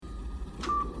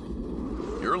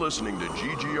You're listening to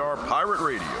GGR Pirate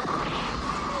Radio.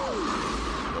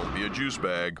 Don't be a juice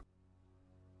bag.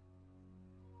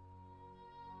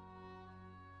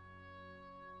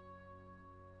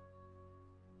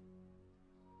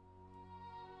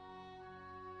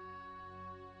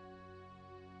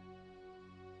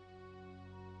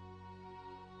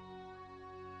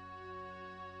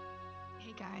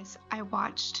 Hey guys, I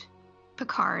watched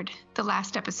Picard, the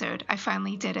last episode. I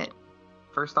finally did it.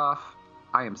 First off,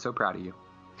 I am so proud of you.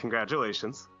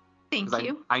 Congratulations. Thank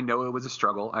you. I know it was a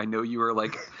struggle. I know you were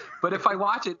like, but if I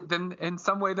watch it, then in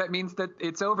some way that means that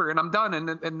it's over and I'm done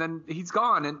and then he's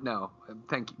gone. And no,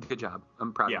 thank you. Good job.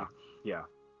 I'm proud of you.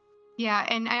 Yeah,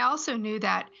 and I also knew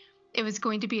that it was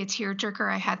going to be a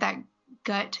tearjerker. I had that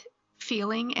gut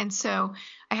feeling. And so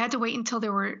I had to wait until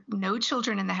there were no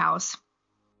children in the house.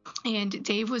 And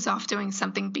Dave was off doing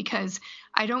something because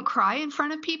I don't cry in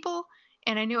front of people.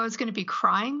 And I knew I was going to be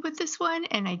crying with this one.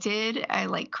 And I did.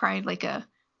 I cried like a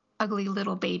ugly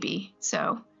little baby.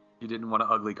 So you didn't want to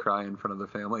ugly cry in front of the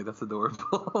family. That's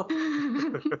adorable.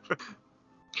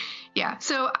 Yeah.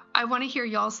 So I want to hear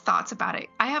y'all's thoughts about it.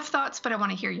 I have thoughts, but I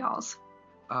want to hear y'all's.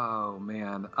 Oh,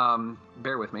 man.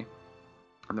 Bear with me.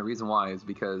 And the reason why is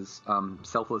because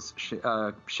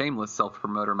shameless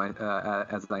self-promoter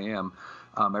as I am,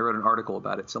 I wrote an article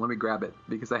about it. So let me grab it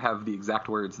because I have the exact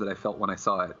words that I felt when I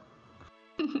saw it.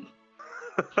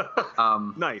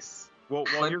 Nice. Well,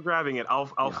 while you're grabbing it,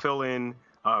 I'll fill in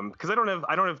because I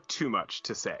don't have too much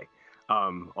to say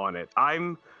on it. I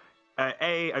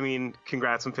mean,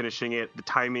 congrats on finishing it. The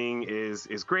timing is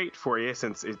great for you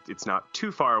since it's not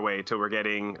too far away till we're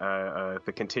getting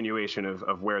the continuation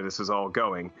of where this is all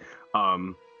going.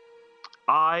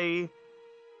 I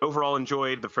overall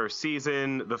enjoyed the first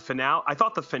season. The finale, I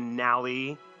thought the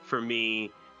finale for me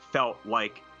felt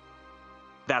like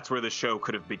that's where the show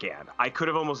could have began. I could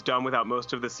have almost done without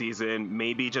most of the season.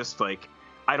 Maybe just like,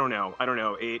 I don't know.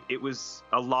 It was,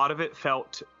 a lot of it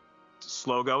felt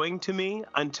slow going to me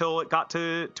until it got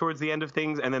towards the end of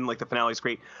things. And then like the finale is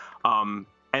great. And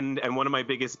one of my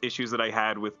biggest issues that I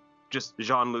had with just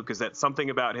Jean-Luc is that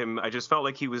something about him, I just felt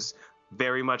like he was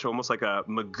very much almost like a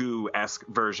Magoo-esque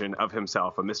version of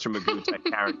himself, a Mr. Magoo type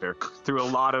character through a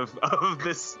lot of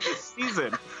this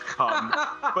season.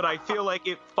 But I feel like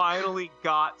it finally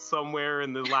got somewhere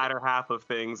in the latter half of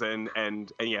things, and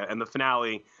the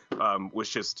finale was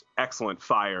just excellent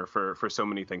fire for so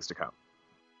many things to come.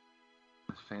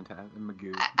 Fantastic.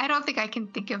 Magoo. I don't think I can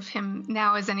think of him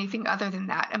now as anything other than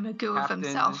that, a Magoo of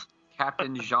himself.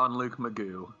 Captain Jean-Luc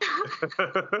Magoo.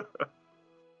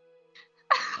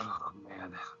 Oh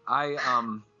man,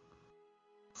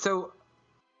 so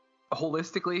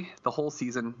holistically, the whole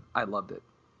season, I loved it.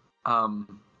 A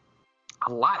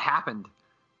lot happened.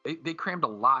 They crammed a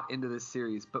lot into this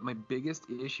series, but my biggest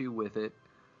issue with it,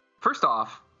 first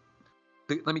off,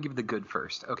 let me give the good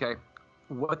first, okay?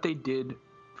 What they did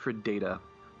for Data,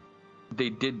 they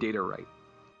did Data right.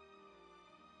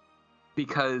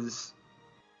 Because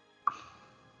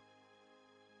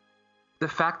the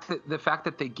fact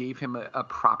that they gave him a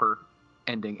proper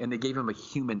ending and they gave him a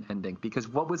human ending, because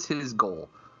what was his goal?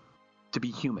 To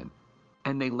be human.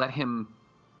 And they let him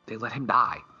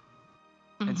die.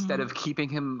 Mm-hmm. Instead of keeping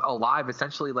him alive,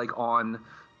 essentially like on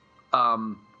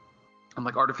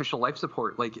like artificial life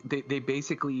support. Like they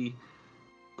basically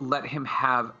let him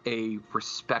have a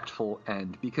respectful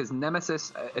end, because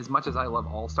Nemesis, as much as I love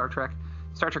all Star Trek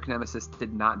Nemesis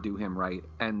did not do him right.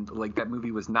 And like that movie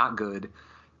was not good.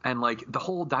 And like the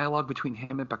whole dialogue between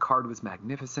him and Picard was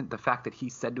magnificent. The fact that he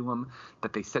said to him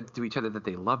that they said to each other that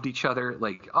they loved each other,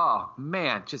 like, oh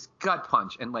man, just gut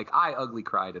punch. And like I ugly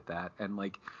cried at that. And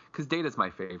like, because Data's my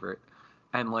favorite,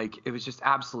 and like it was just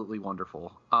absolutely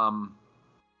wonderful.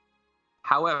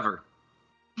 However,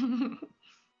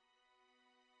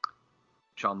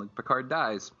 Jean-Luc Picard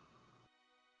dies,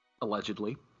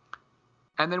 allegedly,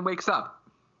 and then wakes up.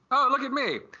 Oh, look at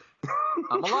me!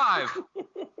 I'm alive.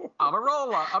 I'm a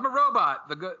robot.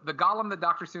 The golem that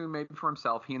Dr. Sue made for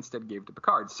himself, he instead gave to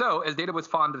Picard. So, as Data was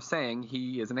fond of saying,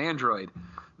 he is an android,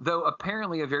 though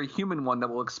apparently a very human one that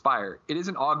will expire. It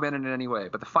isn't augmented in any way,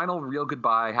 but the final real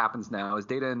goodbye happens now as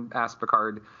Data asks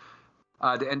Picard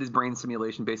to end his brain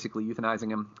simulation, basically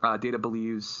euthanizing him. Data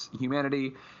believes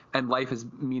humanity and life is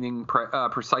meaning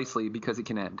precisely because it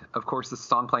can end. Of course, the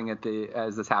song playing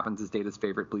as this happens is Data's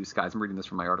favorite, Blue Skies. I'm reading this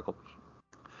from my article.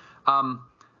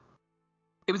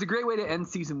 It was a great way to end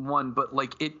season one, but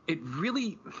like it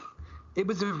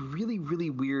was a really, really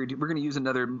weird. We're going to use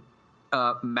another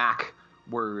Mac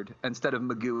word instead of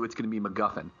Magoo. It's going to be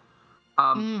MacGuffin.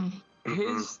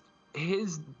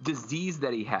 His disease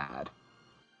that he had,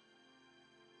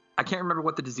 I can't remember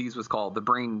what the disease was called, the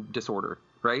brain disorder,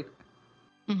 right?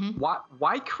 Mm-hmm.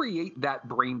 Why create that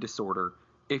brain disorder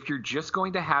if you're just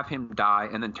going to have him die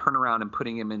and then turn around and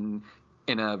putting him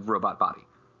in a robot body?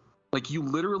 Like, you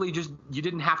literally you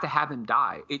didn't have to have him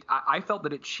die. I felt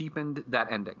that it cheapened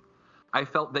that ending. I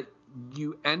felt that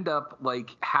you end up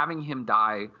like having him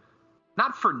die,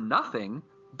 not for nothing,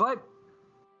 but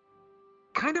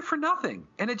kind of for nothing.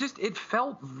 And it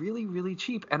felt really, really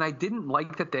cheap. And I didn't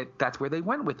like that's where they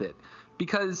went with it,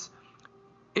 because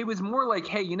it was more like,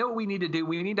 hey, you know what we need to do?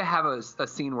 We need to have a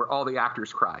scene where all the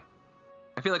actors cry.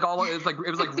 I feel like it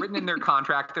was like written in their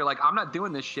contract. They're like, I'm not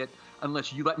doing this shit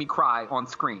unless you let me cry on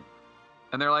screen.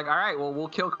 And they're like, all right, well, we'll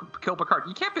kill Picard.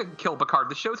 You can't kill Picard.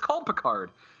 The show's called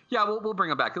Picard. Yeah, we'll bring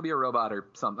him back. He'll be a robot or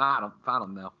something. I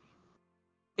don't know.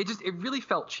 It really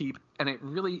felt cheap, and it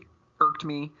really irked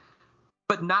me,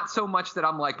 but not so much that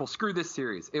I'm like, well, screw this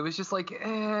series. It was just like,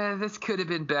 this could have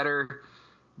been better,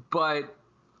 but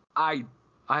I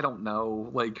don't know.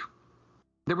 Like,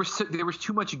 there was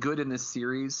too much good in this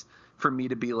series for me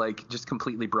to be like, just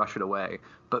completely brush it away.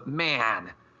 But man,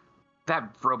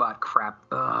 that robot crap,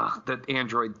 that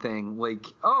android thing, like,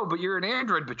 oh, but you're an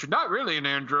android, but you're not really an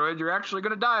android. You're actually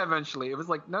going to die eventually. It was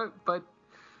like, no, but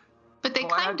they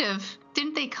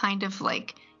didn't they kind of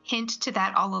like hint to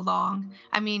that all along?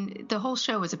 I mean, the whole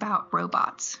show was about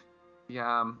robots.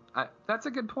 Yeah, that's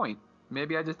a good point.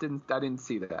 Maybe I didn't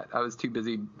see that. I was too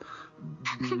busy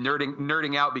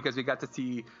nerding out because we got to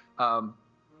see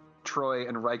Troy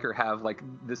and Riker have like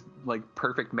this like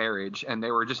perfect marriage, and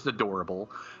they were just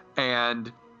adorable.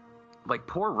 And like,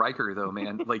 poor Riker though,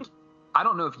 man. Like, I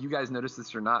don't know if you guys noticed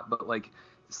this or not, but like,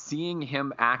 seeing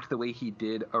him act the way he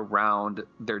did around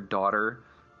their daughter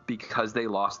because they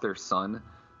lost their son,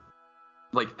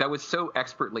 like, that was so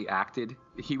expertly acted.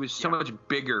 He was so much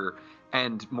bigger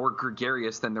and more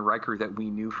gregarious than the Riker that we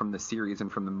knew from the series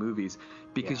and from the movies,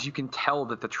 because you can tell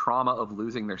that the trauma of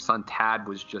losing their son Tad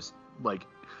was just like,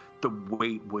 the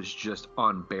weight was just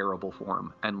unbearable for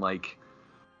him. And like,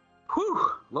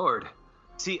 whew, Lord.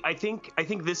 See, I think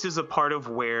this is a part of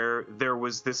where there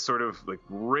was this sort of like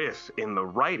riff in the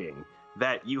writing,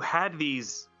 that you had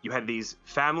these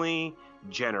family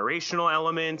generational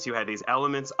elements, you had these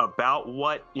elements about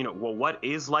what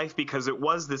is life, because it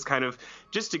was this kind of,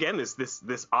 just again,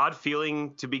 this odd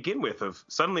feeling to begin with of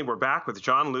suddenly we're back with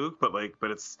Jean-Luc,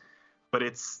 but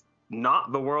it's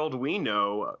not the world we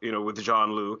know, with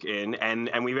Jean-Luc in,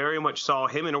 and we very much saw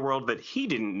him in a world that he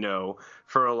didn't know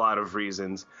for a lot of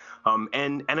reasons.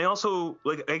 And I also,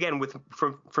 like, again,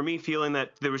 for me, feeling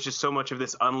that there was just so much of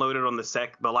this unloaded on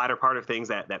the latter part of things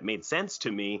that made sense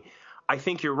to me. I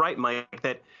think you're right, Mike,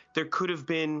 that there could have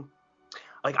been,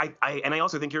 like, I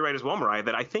also think you're right as well, Mariah,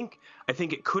 that I think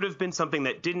it could have been something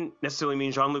that didn't necessarily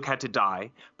mean Jean-Luc had to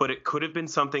die, but it could have been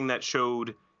something that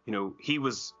showed, he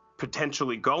was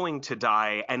potentially going to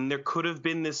die, and there could have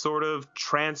been this sort of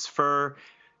transfer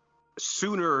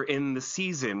sooner in the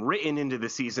season, written into the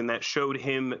season, that showed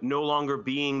him no longer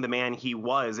being the man he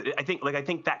was. I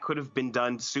think that could have been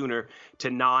done sooner,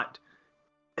 to not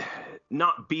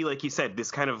be, like you said, this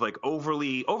kind of like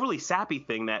overly sappy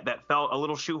thing that felt a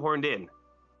little shoehorned in.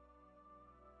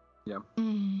 Yeah.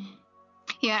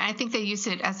 Yeah, I think they used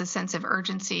it as a sense of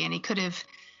urgency, and he could have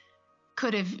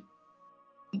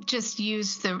just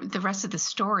used the rest of the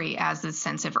story as a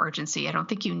sense of urgency. I don't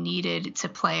think you needed to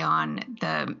play on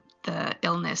the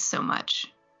illness so much.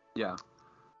 Yeah.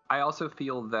 I also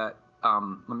feel that,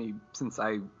 since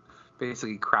I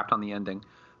basically crapped on the ending,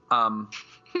 I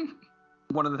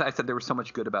said there was so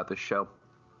much good about this show.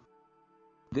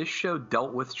 This show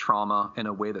dealt with trauma in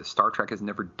a way that Star Trek has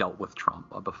never dealt with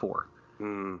trauma before.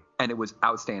 And it was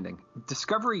outstanding.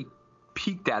 Discovery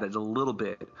peaked at it a little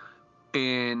bit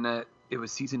in, it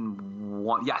was season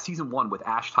 1 with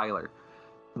Ash Tyler,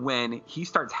 when he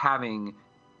starts having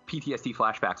PTSD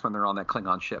flashbacks when they're on that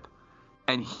Klingon ship,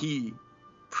 and he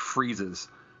freezes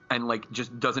and like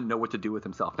just doesn't know what to do with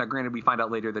himself. Now, granted, we find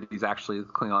out later that he's actually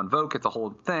Klingon Voke. It's a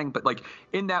whole thing, but like,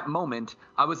 in that moment,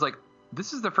 I was like,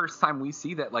 this is the first time we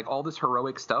see that like all this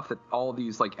heroic stuff that all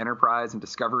these like Enterprise and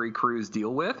Discovery crews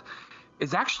deal with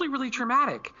is actually really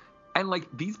traumatic. And like,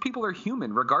 these people are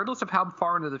human, regardless of how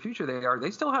far into the future they are.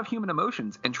 They still have human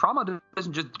emotions, and trauma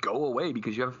doesn't just go away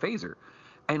because you have a phaser.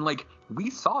 And like, we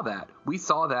saw that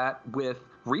with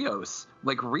Rios.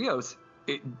 Like, Rios,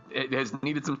 it has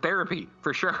needed some therapy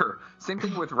for sure. Same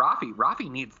thing with Rafi.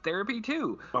 Rafi needs therapy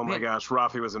too. Oh my gosh,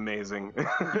 Rafi was amazing.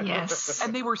 Yes.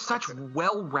 And they were such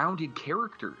well-rounded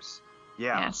characters.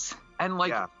 Yeah. Yes. And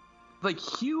like, like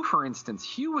Hugh, for instance,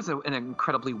 Hugh was an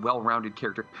incredibly well-rounded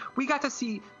character. We got to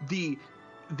see the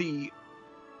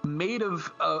made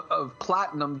of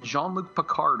platinum Jean-Luc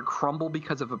Picard crumble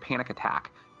because of a panic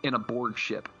attack in a Borg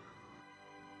ship.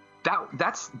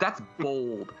 That's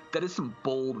bold. That is some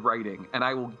bold writing, and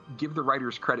I will give the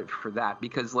writers credit for that,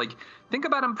 because like, think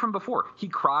about him from before. He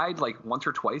cried like once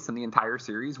or twice in the entire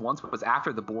series. Once was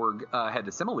after the Borg had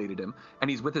assimilated him, and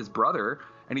he's with his brother,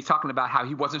 and he's talking about how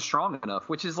he wasn't strong enough,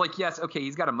 which is like, yes, okay,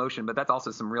 he's got emotion, but that's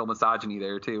also some real misogyny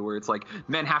there too, where it's like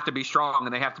men have to be strong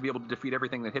and they have to be able to defeat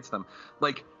everything that hits them.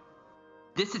 Like,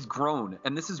 this is grown,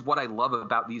 and this is what I love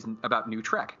about New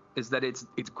Trek, is that it's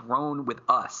grown with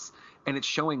us, and it's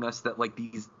showing us that like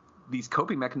these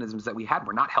coping mechanisms that we had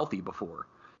were not healthy before,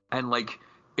 and like,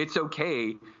 it's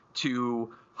okay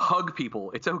to hug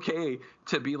people. It's okay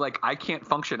to be like, I can't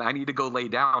function, I need to go lay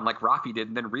down, like Rafi did,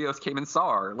 and then Rios came and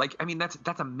saw her. Like, I mean, that's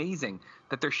amazing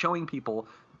that they're showing people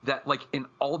that like in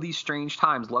all these strange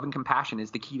times, love and compassion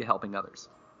is the key to helping others.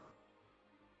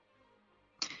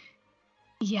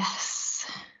 Yes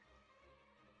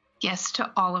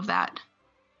to all of that.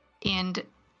 And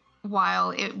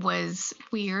while it was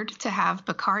weird to have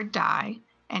Picard die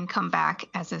and come back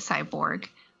as a cyborg,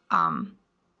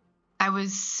 I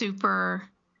was super,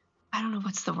 I don't know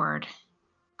what's the word,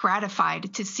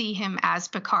 gratified to see him as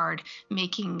Picard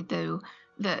making the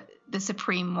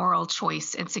supreme moral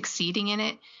choice and succeeding in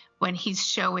it, when he's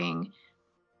showing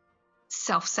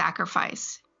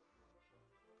self-sacrifice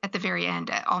at the very end,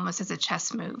 almost as a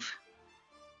chess move.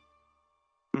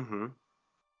 Mm-hmm.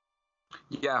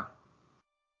 Yeah,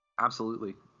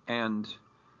 absolutely. And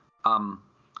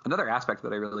another aspect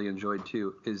that I really enjoyed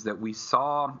too is that we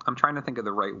saw, I'm trying to think of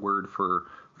the right word for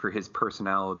his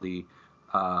personality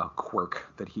quirk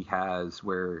that he has,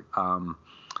 where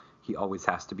he always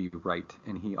has to be right,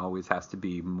 and he always has to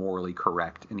be morally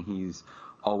correct, and he's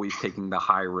always taking the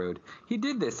high road. He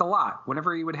did this a lot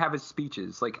whenever he would have his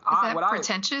speeches. Like,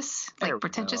 pretentious? Like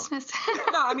pretentiousness?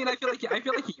 No, I mean, I feel like he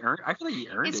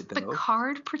earned Is it though.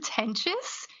 Picard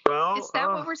pretentious? Well, is that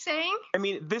what we're saying? I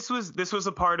mean, this was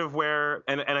a part of where,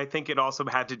 and I think it also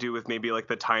had to do with maybe like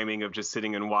the timing of just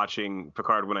sitting and watching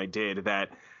Picard when I did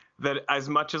that as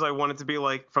much as I wanted to be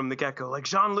like from the get-go, like,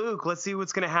 Jean-Luc, let's see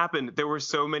what's going to happen. There were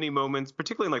so many moments,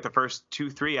 particularly in like the first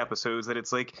 2-3 episodes, that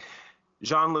it's like,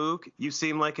 Jean-Luc, you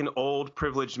seem like an old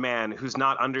privileged man who's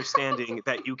not understanding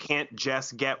that you can't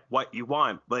just get what you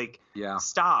want. Like, yeah.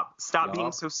 Stop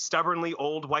being so stubbornly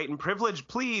old, white, and privileged.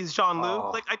 Please,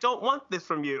 Jean-Luc. Like, I don't want this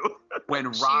from you.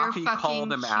 When Rafi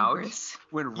called him out,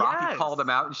 called him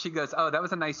out, and she goes, oh, that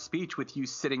was a nice speech with you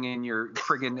sitting in your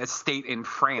friggin' estate in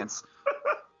France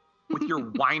with your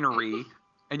winery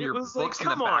and your books in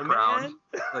the background.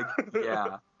 Like,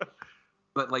 yeah.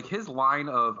 But like his line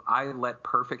of, I let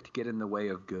perfect get in the way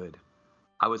of good,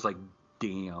 I was like,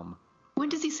 damn. When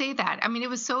does he say that? I mean, it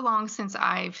was so long since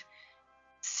I've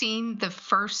seen the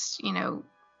first, because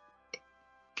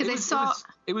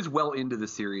it was well into the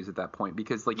series at that point,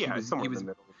 because like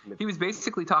he was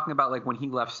basically talking about like when he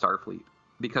left Starfleet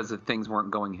because of things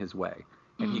weren't going his way,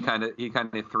 and he kind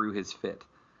of threw his fit,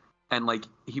 and like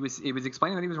he was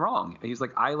explaining that he was wrong. He was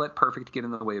like, I let perfect get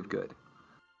in the way of good,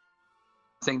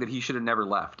 saying that he should have never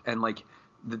left, and like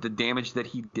the damage that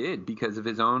he did because of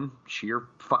his own sheer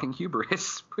fucking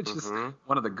hubris, which is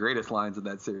one of the greatest lines in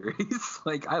that series.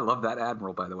 Like, I love that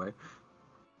Admiral, by the way.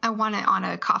 I want it on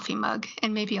a coffee mug,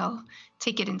 and maybe I'll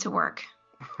take it into work.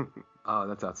 Oh,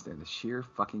 that's outstanding. Sheer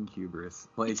fucking hubris.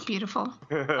 Like, it's beautiful.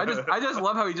 I just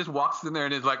love how he just walks in there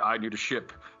and is like, I need a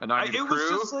ship, and I need a crew.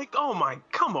 It was just like, oh my,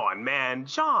 come on, man,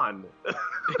 John.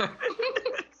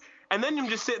 And then I'm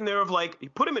just sitting there of like,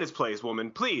 put him in his place,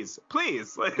 woman, please.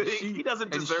 Like, he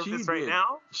doesn't deserve this right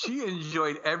now. She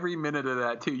enjoyed every minute of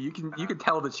that too. You can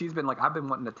tell that she's been like, I've been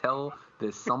wanting to tell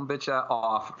this sumbitch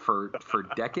off for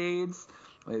decades.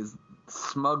 His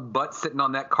smug butt sitting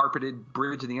on that carpeted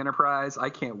bridge of the Enterprise. I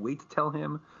can't wait to tell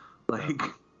him. Like,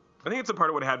 I think it's a part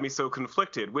of what had me so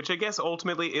conflicted, which I guess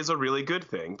ultimately is a really good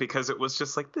thing, because it was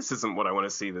just like, this isn't what I want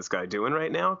to see this guy doing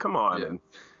right now. Come on. Yeah. And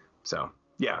so.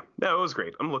 Yeah, no, it was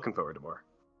great. I'm looking forward to more.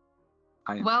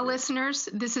 Well, listeners,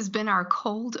 this has been our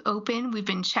Cold Open. We've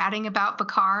been chatting about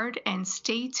Picard, and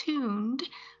stay tuned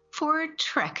for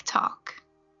Trek Talk.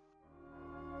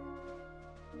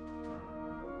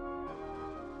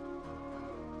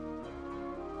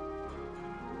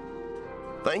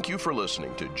 Thank you for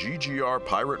listening to GGR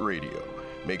Pirate Radio.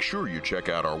 Make sure you check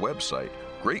out our website,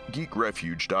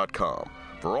 GreatGeekRefuge.com,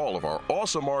 for all of our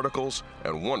awesome articles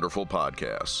and wonderful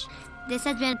podcasts. This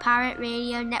has been Pirate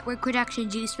Radio Network production,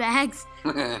 Juice Bags.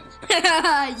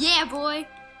 Yeah, boy.